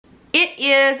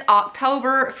is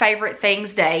October Favorite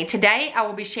Things Day. Today I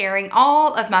will be sharing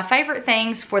all of my favorite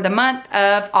things for the month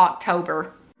of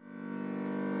October.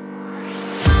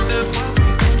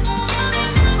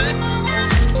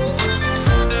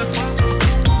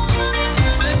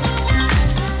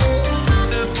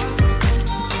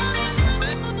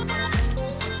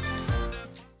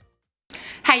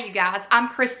 Hey you guys, I'm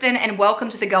Kristen and welcome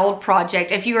to the Gold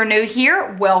Project. If you are new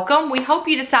here, welcome. We hope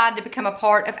you decide to become a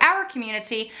part of our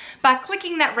community by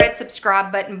clicking that red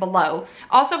subscribe button below.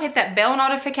 Also hit that bell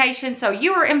notification so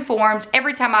you are informed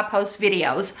every time I post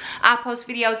videos. I post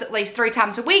videos at least 3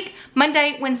 times a week,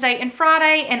 Monday, Wednesday, and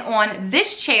Friday. And on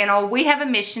this channel, we have a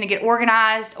mission to get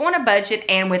organized on a budget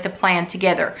and with a plan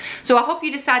together. So I hope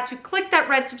you decide to click that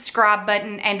red subscribe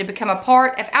button and to become a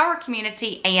part of our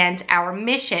community and our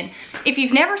mission. If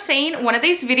you've never seen one of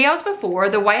these videos before,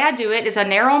 the way I do it is I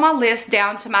narrow my list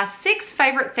down to my 6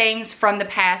 favorite things from the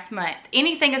past month.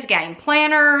 Anything is game.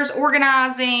 Planners,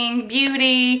 organizing,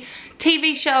 beauty,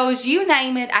 TV shows, you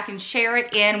name it, I can share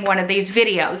it in one of these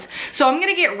videos. So I'm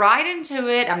gonna get right into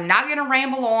it. I'm not gonna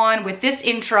ramble on with this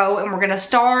intro, and we're gonna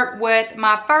start with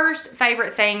my first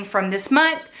favorite thing from this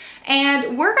month,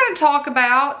 and we're gonna talk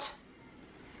about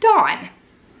Dawn.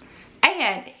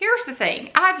 And here's the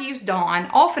thing, I've used Dawn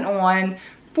off and on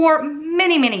for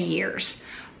many years,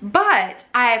 but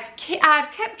I've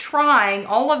kept trying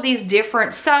all of these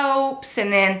different soaps,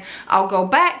 and then I'll go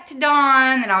back to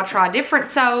Dawn and I'll try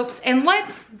different soaps, and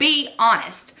let's be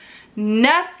honest,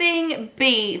 nothing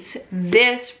beats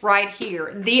this right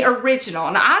here, the original.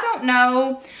 And I don't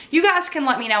know, you guys can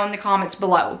let me know in the comments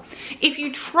below if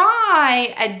you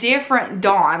try a different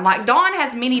Dawn. Like, Dawn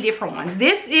has many different ones.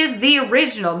 This is the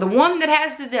original, the one that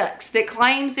has the ducks, that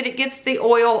claims that it gets the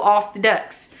oil off the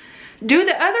ducks. Do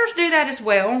the others do that as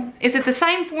well? Is it the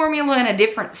same formula in a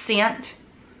different scent?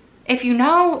 If you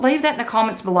know, leave that in the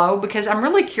comments below, because I'm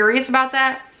really curious about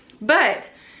that. But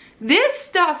this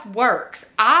stuff works.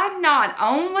 I not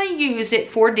only use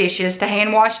it for dishes, to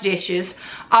hand wash dishes,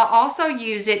 I also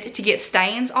use it to get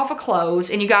stains off of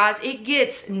clothes. And you guys, it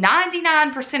gets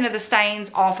 99% of the stains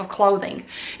off of clothing.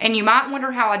 And you might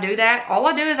wonder how I do that. All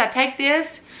I do is I take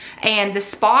this, and the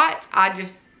spot, I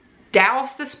just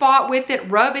douse the spot with it,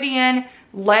 rub it in,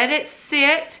 let it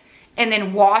sit, and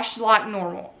then wash like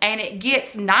normal. And it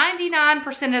gets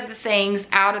 99% of the things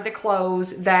out of the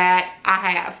clothes that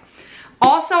I have.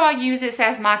 Also, I use this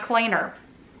as my cleaner.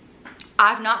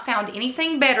 I've not found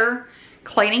anything better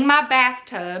cleaning my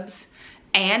bathtubs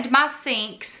and my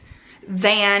sinks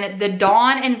than the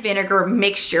Dawn and vinegar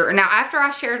mixture. Now, after I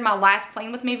shared my last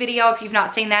clean with me video, if you've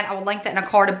not seen that, I will link that in a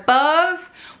card above,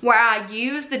 where I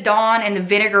used the Dawn and the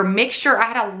vinegar mixture. I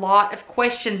had a lot of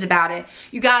questions about it.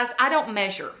 You guys, I don't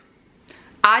measure.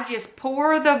 I just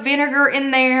pour the vinegar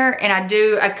in there, and I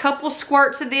do a couple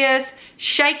squirts of this,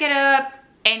 shake it up,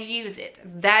 and use it.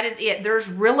 That is it. There's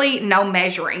really no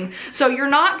measuring. So you're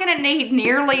not gonna need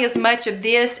nearly as much of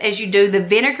this as you do the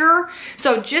vinegar.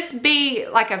 So just be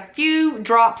like a few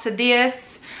drops of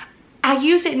this. I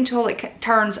use it until it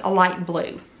turns a light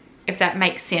blue, if that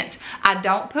makes sense. I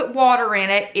don't put water in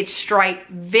it. It's straight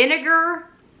vinegar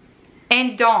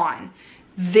and Dawn.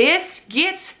 This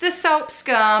gets the soap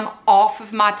scum off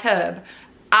of my tub.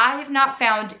 I have not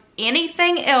found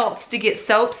anything else to get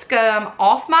soap scum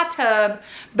off my tub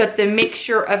but the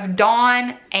mixture of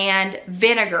Dawn and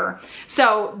vinegar.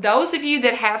 So those of you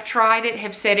that have tried it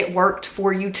have said it worked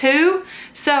for you too.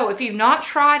 So if you've not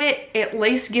tried it, at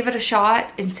least give it a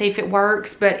shot and see if it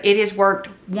works, but it has worked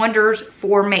wonders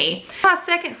for me. My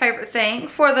second favorite thing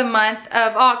for the month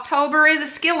of October is a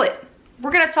skillet.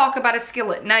 We're gonna talk about a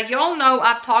skillet. Now, y'all know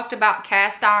I've talked about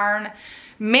cast iron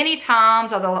many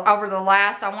times over the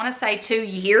last, I want to say, 2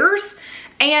 years.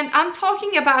 And I'm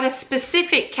talking about a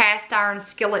specific cast iron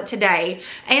skillet today.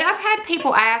 And I've had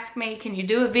people ask me, can you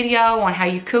do a video on how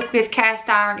you cook with cast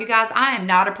iron? You guys, I am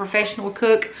not a professional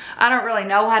cook. I don't really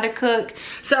know how to cook.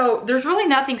 So there's really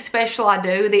nothing special I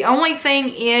do. The only thing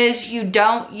is you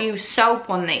don't use soap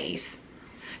on these.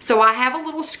 So I have a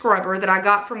little scrubber that I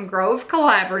got from Grove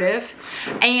Collaborative,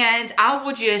 and I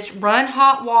will just run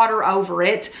hot water over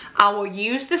it. I will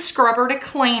use the scrubber to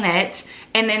clean it,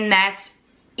 and then that's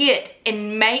it.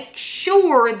 And make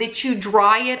sure that you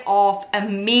dry it off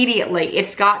immediately.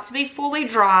 It's got to be fully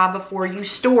dry before you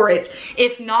store it.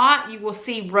 If not, you will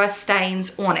see rust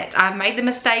stains on it. I've made the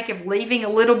mistake of leaving a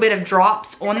little bit of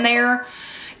drops on there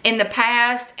in the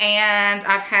past, and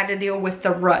I've had to deal with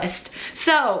the rust.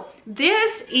 So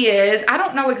this is, I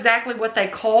don't know exactly what they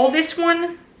call this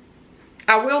one.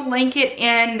 I will link it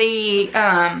in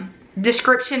the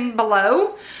description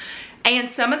below.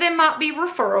 And some of them might be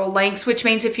referral links, which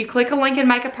means if you click a link and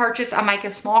make a purchase, I make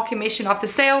a small commission off the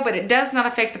sale, but it does not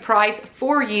affect the price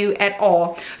for you at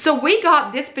all. So we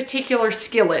got this particular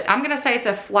skillet. I'm gonna say it's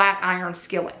a flat iron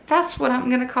skillet. That's what I'm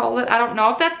gonna call it. I don't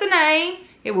know if that's the name.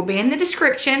 It will be in the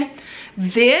description.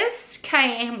 This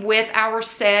came with our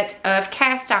set of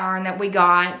cast iron that we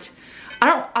got.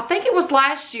 I think it was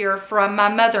last year from my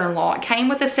mother-in-law. It came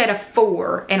with a set of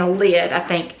 4 and a lid, I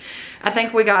think. I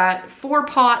think we got 4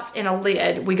 pots and a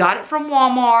lid. We got it from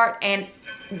Walmart, and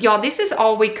y'all, this is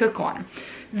all we cook on.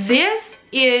 This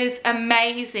is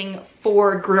amazing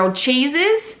for grilled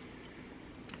cheeses,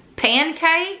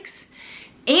 pancakes,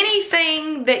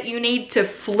 anything that you need to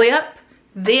flip.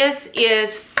 This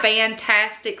is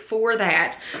fantastic for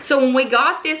that. So when we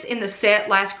got this in the set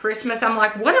last Christmas, I'm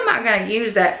like, what am I gonna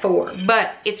use that for?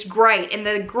 But it's great. And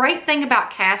the great thing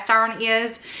about cast iron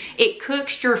is it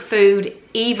cooks your food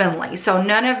evenly. So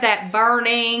none of that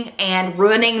burning and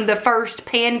ruining the first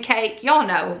pancake. Y'all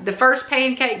know, the first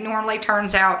pancake normally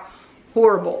turns out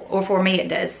horrible, or for me it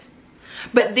does.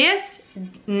 But this,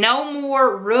 no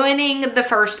more ruining the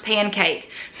first pancake.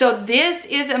 So this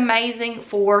is amazing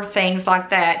for things like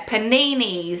that.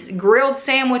 Paninis, grilled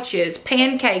sandwiches,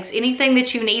 pancakes, anything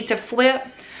that you need to flip.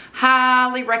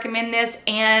 Highly recommend this,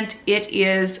 and it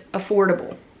is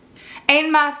affordable. And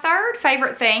my third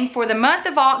favorite thing for the month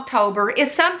of October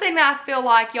is something that I feel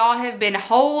like y'all have been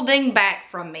holding back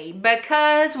from me,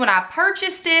 because when I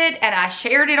purchased it and I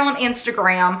shared it on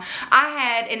Instagram, I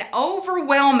had an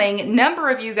overwhelming number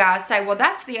of you guys say, well,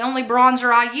 that's the only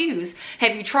bronzer I use.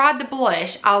 Have you tried the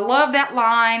blush? I love that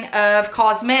line of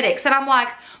cosmetics. And I'm like,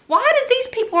 why did these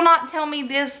people not tell me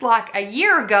this like a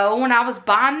year ago when I was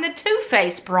buying the Too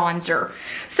Faced bronzer?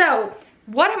 So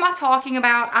what am I talking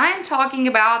about? I am talking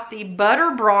about the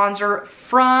butter bronzer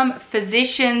from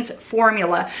Physicians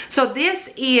Formula. So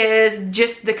this is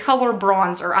just the color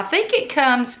bronzer. I think it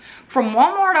comes from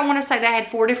Walmart. I want to say they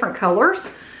had 4 different colors,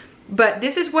 but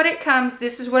this is what it comes.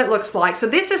 This is what it looks like. So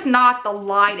this is not the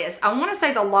lightest. I want to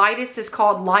say the lightest is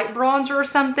called light bronzer or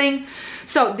something.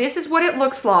 So this is what it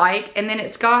looks like. And then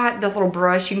it's got the little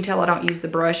brush. You can tell I don't use the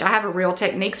brush. I have a Real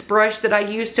Techniques brush that I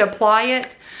use to apply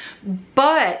it.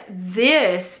 But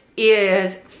this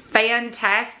is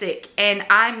fantastic, and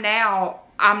I'm now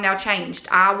changed.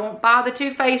 I won't buy the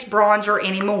Too Faced bronzer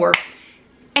anymore.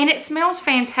 And it smells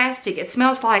fantastic. It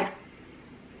smells like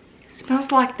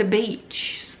the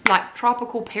beach, like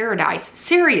tropical paradise.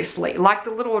 Seriously, like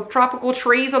the little tropical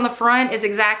trees on the front is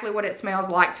exactly what it smells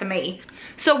like to me.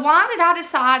 So why did I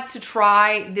decide to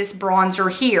try this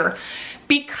bronzer here?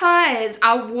 Because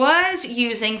I was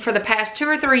using for the past 2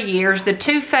 or 3 years the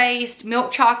Too Faced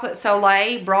Milk Chocolate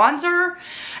Soleil bronzer.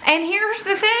 And here's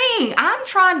the thing, I'm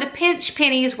trying to pinch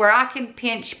pennies where I can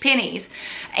pinch pennies.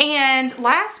 And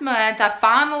last month I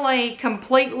finally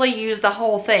completely used the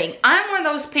whole thing. I'm one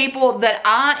of those people that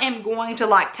I am going to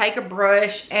like take a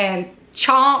brush and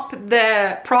chomp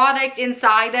the product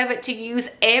inside of it to use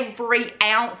every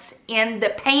ounce in the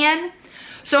pan.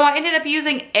 So I ended up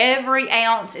using every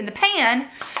ounce in the pan,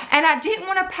 and I didn't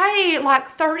want to pay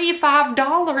like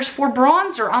 $35 for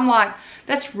bronzer. I'm like,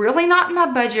 that's really not in my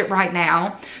budget right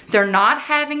now. They're not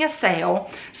having a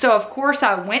sale. So of course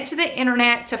I went to the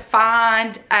internet to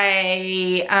find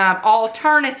a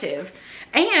alternative.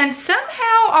 And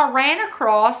somehow I ran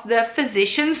across the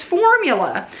Physicians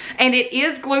Formula, and it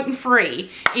is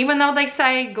gluten-free. Even though they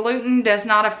say gluten does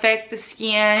not affect the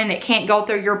skin and it can't go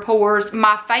through your pores,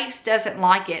 my face doesn't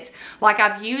like it. Like,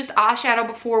 I've used eyeshadow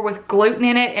before with gluten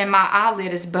in it and my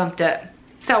eyelid is bumped up.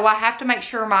 So I have to make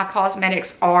sure my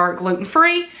cosmetics are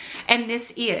gluten-free, and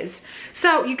this is.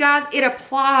 So you guys, it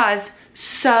applies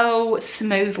so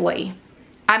smoothly.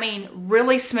 I mean,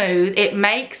 really smooth. It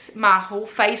makes my whole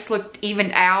face look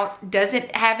evened out.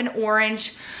 Doesn't have an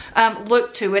orange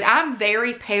look to it. I'm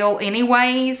very pale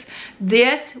anyways.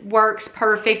 This works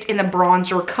perfect in the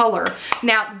bronzer color.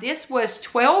 Now, this was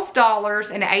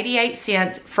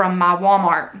 $12.88 from my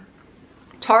Walmart.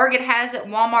 Target has it,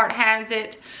 Walmart has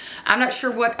it. I'm not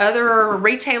sure what other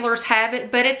retailers have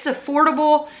it, but it's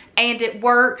affordable and it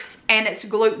works and it's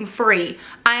gluten-free.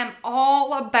 I am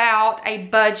all about a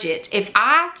budget. If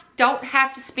I don't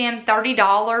have to spend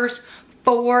 $30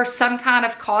 for some kind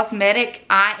of cosmetic,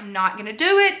 I am not gonna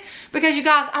do it, because you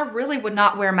guys, I really would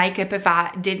not wear makeup if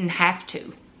I didn't have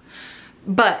to.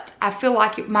 But I feel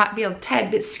like it might be a tad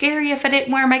bit scary if I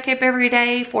didn't wear makeup every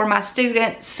day for my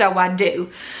students, so I do.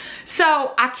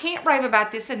 So I can't rave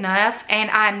about this enough, and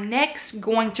I'm next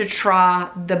going to try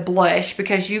the blush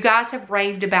because you guys have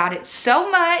raved about it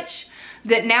so much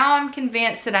that now I'm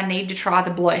convinced that I need to try the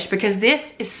blush, because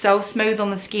this is so smooth on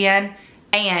the skin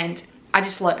and I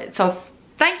just love it. So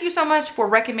thank you so much for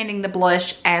recommending the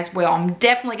blush as well. I'm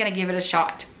definitely gonna give it a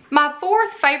shot. My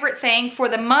fourth favorite thing for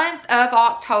the month of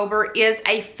October is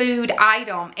a food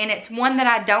item, and it's one that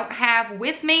I don't have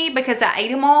with me because I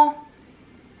ate them all.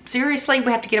 Seriously,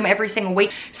 we have to get them every single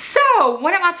week. So,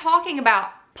 what am I talking about?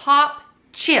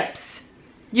 Popchips.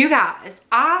 You guys,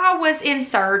 I was in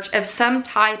search of some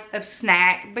type of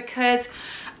snack because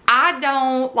I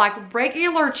don't like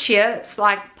regular chips,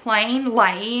 like plain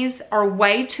Lay's are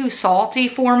way too salty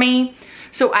for me.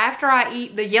 So after I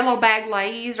eat the yellow bag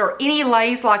Lay's or any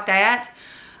Lay's like that,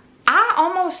 I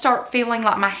almost start feeling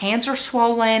like my hands are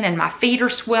swollen and my feet are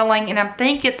swelling, and I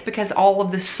think it's because all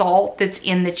of the salt that's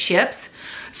in the chips.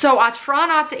 So I try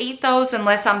not to eat those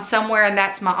unless I'm somewhere and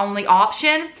that's my only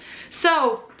option.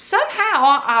 So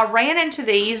somehow I ran into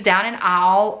these down an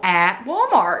aisle at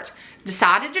Walmart.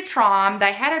 Decided to try them.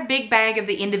 They had a big bag of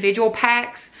the individual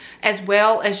packs as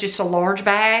well as just a large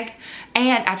bag,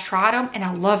 and I tried them and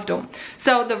I loved them.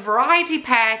 So the variety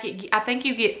pack, I think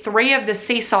you get 3 of the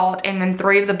sea salt and then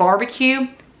 3 of the barbecue.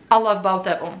 I love both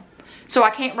of them, so I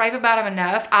can't rave about them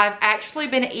enough. I've actually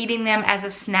been eating them as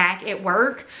a snack at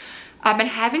work. I've been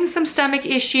having some stomach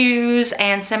issues,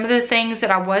 and some of the things that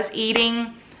I was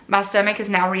eating, my stomach is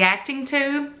now reacting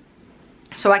to.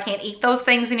 So I can't eat those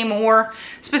things anymore.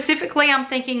 Specifically, I'm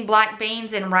thinking black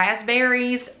beans and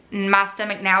raspberries. My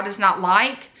stomach now does not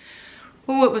like.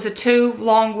 Oh, it was 2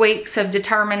 long weeks of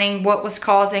determining what was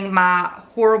causing my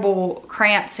horrible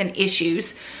cramps and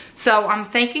issues. So I'm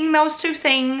thinking those 2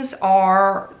 things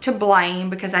are to blame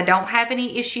because I don't have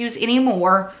any issues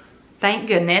anymore. Thank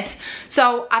goodness.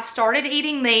 So I've started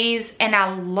eating these and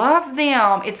I love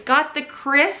them. It's got the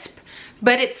crisp,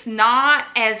 but it's not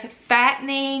as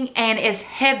fattening and as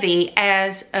heavy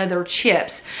as other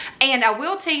chips. And I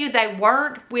will tell you, they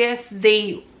weren't with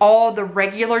all the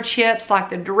regular chips like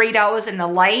the Doritos and the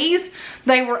Lay's.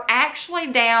 They were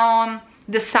actually down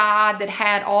the side that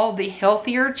had all the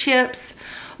healthier chips,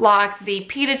 like the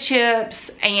pita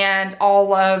chips and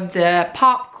all of the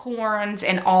popcorns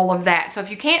and all of that. So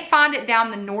if you can't find it down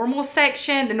the normal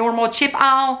section, the normal chip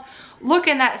aisle, look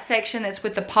in that section that's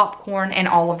with the popcorn and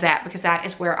all of that, because that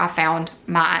is where I found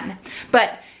mine.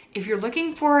 But if you're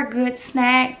looking for a good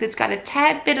snack that's got a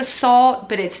tad bit of salt,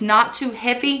 but it's not too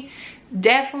heavy,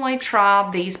 definitely try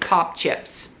these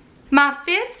Popchips. My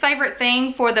 5th favorite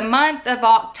thing for the month of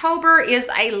October is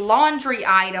a laundry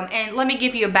item. And let me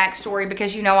give you a backstory,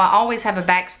 because you know I always have a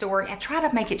backstory. I try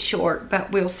to make it short, but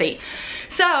we'll see.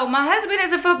 So my husband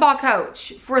is a football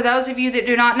coach, for those of you that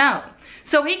do not know.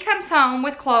 So he comes home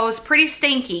with clothes pretty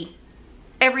stinky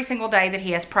every single day that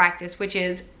he has practice, which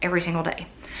is every single day.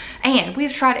 And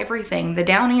we've tried everything. The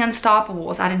Downy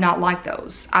Unstoppables, I did not like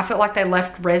those. I felt like they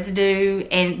left residue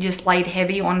and just laid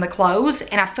heavy on the clothes,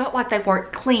 and I felt like they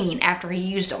weren't clean after he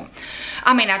used them.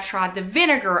 I mean, I tried the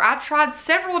vinegar. I tried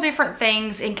several different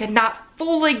things and could not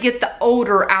fully get the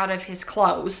odor out of his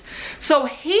clothes. So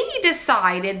he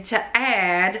decided to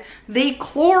add the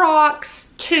Clorox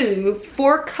tube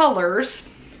for colors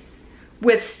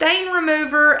with stain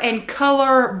remover and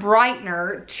color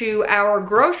brightener to our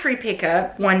grocery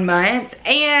pickup one month.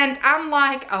 And I'm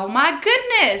like, oh my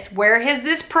goodness, where has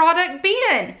this product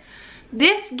been?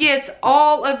 This gets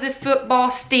all of the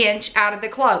football stench out of the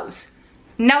clothes.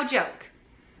 No joke.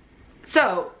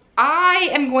 So I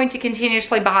am going to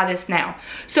continuously buy this now.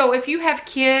 So if you have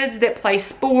kids that play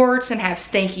sports and have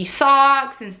stinky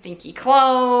socks and stinky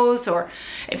clothes, or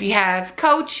if you have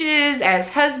coaches as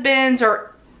husbands, or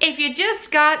if you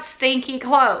just got stinky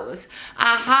clothes,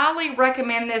 I highly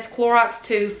recommend this Clorox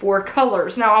tube for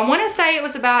colors. Now, I want to say it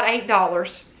was about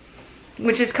 $8,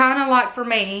 which is kind of like, for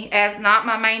me, as not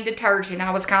my main detergent,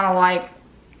 I was kind of like,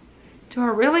 do I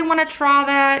really want to try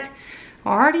that? I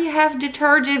already have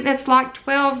detergent that's like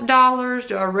 $12.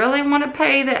 Do I really want to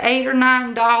pay the $8 or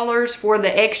 $9 for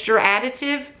the extra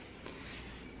additive?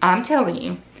 I'm telling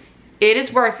you, it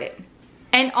is worth it.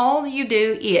 And all you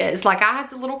do is, like, I have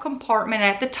the little compartment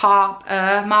at the top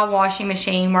of my washing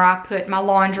machine where I put my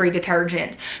laundry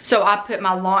detergent. So I put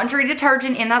my laundry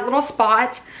detergent in that little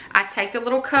spot. I take the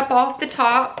little cup off the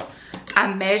top. I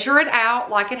measure it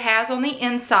out like it has on the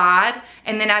inside.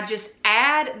 And then I just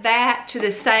add that to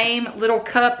the same little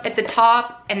cup at the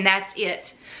top, and that's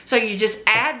it. So you just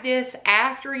add this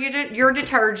after your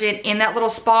detergent in that little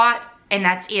spot, and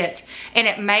that's it. And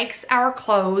it makes our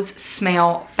clothes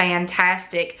smell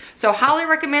fantastic. So highly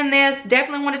recommend this.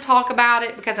 Definitely want to talk about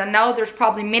it, because I know there's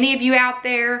probably many of you out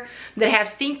there that have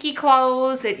stinky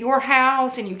clothes at your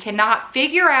house and you cannot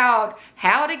figure out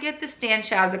how to get the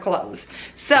stench out of the clothes.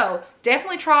 So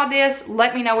definitely try this.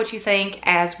 Let me know what you think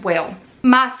as well.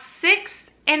 My 6th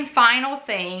and final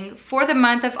thing for the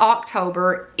month of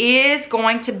October is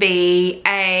going to be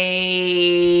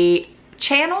a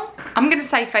channel. I'm gonna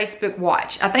say Facebook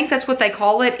Watch. I think that's what they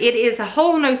call it. It is a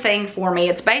whole new thing for me.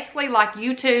 It's basically like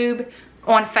YouTube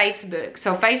on Facebook.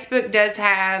 So Facebook does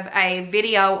have a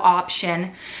video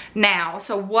option now.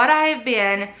 So what I have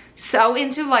been so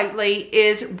into lately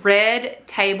is Red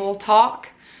Table Talk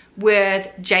with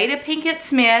Jada Pinkett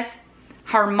Smith,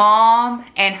 her mom,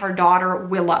 and her daughter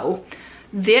Willow.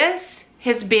 This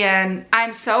has been,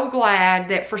 I'm so glad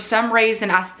that for some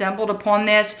reason I stumbled upon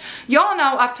this. Y'all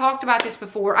know I've talked about this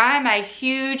before. I am a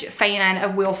huge fan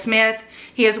of Will Smith.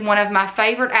 He is one of my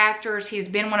favorite actors. He's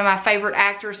been one of my favorite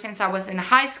actors since I was in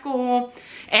high school.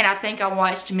 And I think I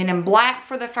watched Men in Black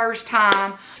for the first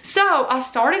time. So I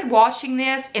started watching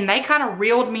this and they kind of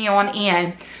reeled me on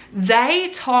in.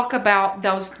 They talk about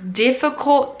those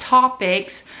difficult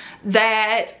topics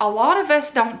that a lot of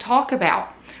us don't talk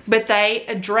about, but they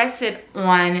address it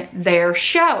on their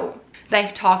show.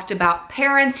 They've talked about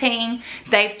parenting.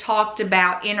 They've talked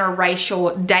about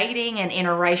interracial dating and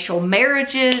interracial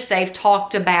marriages. They've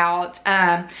talked about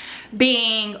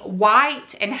being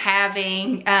white and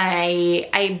having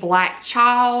a black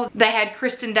child. They had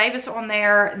Kristin Davis on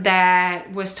there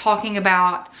that was talking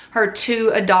about her 2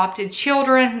 adopted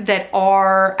children that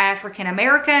are African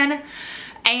American.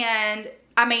 And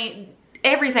I mean,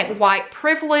 everything, white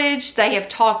privilege. They have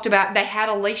talked about, they had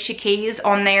Alicia Keys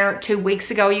on there 2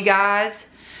 weeks ago, you guys.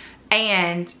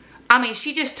 And I mean,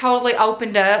 she just totally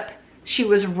opened up. She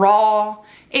was raw.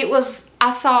 It was,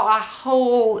 I saw a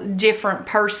whole different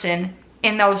person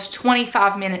in those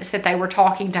 25 minutes that they were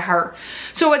talking to her.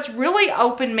 So it's really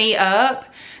opened me up.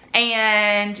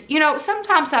 And you know,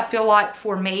 sometimes I feel like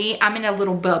for me, I'm in a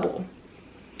little bubble.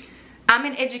 I'm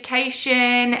in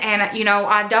education and, you know,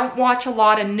 I don't watch a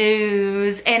lot of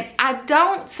news and I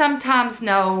don't sometimes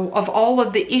know of all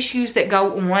of the issues that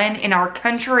go on in our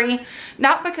country.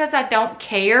 Not because I don't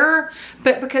care,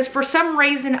 but because for some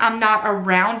reason I'm not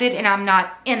around it and I'm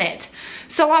not in it.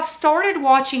 So I've started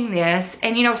watching this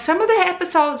and, you know, some of the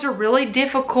episodes are really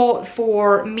difficult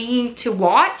for me to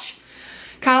watch.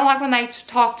 Kind of like when they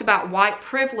talked about white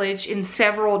privilege in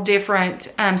several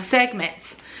different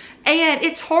segments. And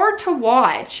it's hard to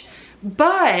watch,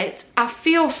 but I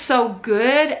feel so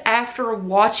good after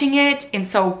watching it and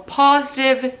so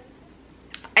positive.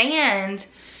 And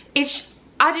I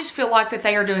just feel like that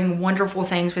they are doing wonderful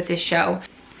things with this show.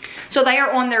 So they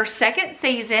are on their 2nd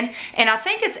season, and I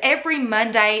think it's every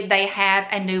Monday they have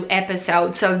a new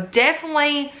episode. So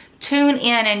definitely tune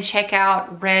in and check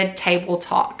out Red Table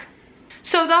Talk.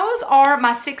 So those are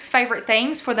my 6 favorite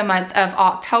things for the month of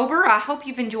October. I hope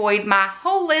you've enjoyed my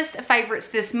whole list of favorites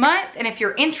this month. And if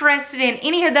you're interested in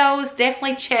any of those,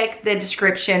 definitely check the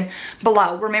description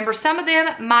below. Remember, some of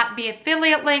them might be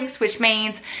affiliate links, which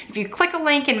means if you click a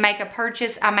link and make a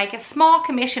purchase, I make a small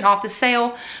commission off the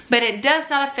sale, but it does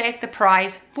not affect the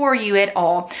price for you at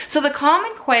all. So the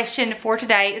common question for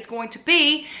today is going to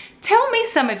be, tell me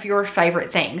some of your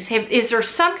favorite things. Is there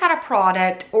some kind of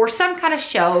product or some kind of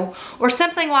show or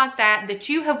something like that that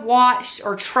you have watched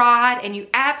or tried and you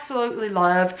absolutely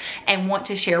love and want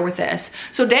to share with us?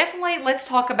 So definitely let's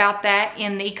talk about that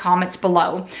in the comments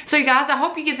below. So you guys, I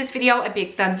hope you give this video a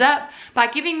big thumbs up. By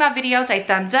giving my videos a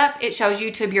thumbs up, it shows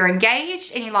YouTube you're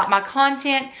engaged and you like my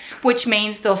content, which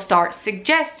means they'll start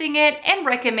suggesting it and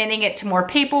recommending it to more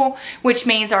people, which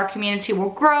means our community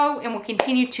will grow and will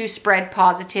continue to spread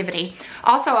positivity.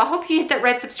 Also, I hope you hit that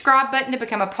red subscribe button to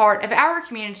become a part of our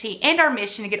community and our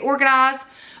mission to get organized,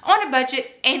 on a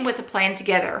budget, and with a plan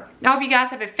together. I hope you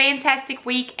guys have a fantastic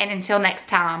week, and until next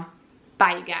time,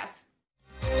 bye you guys.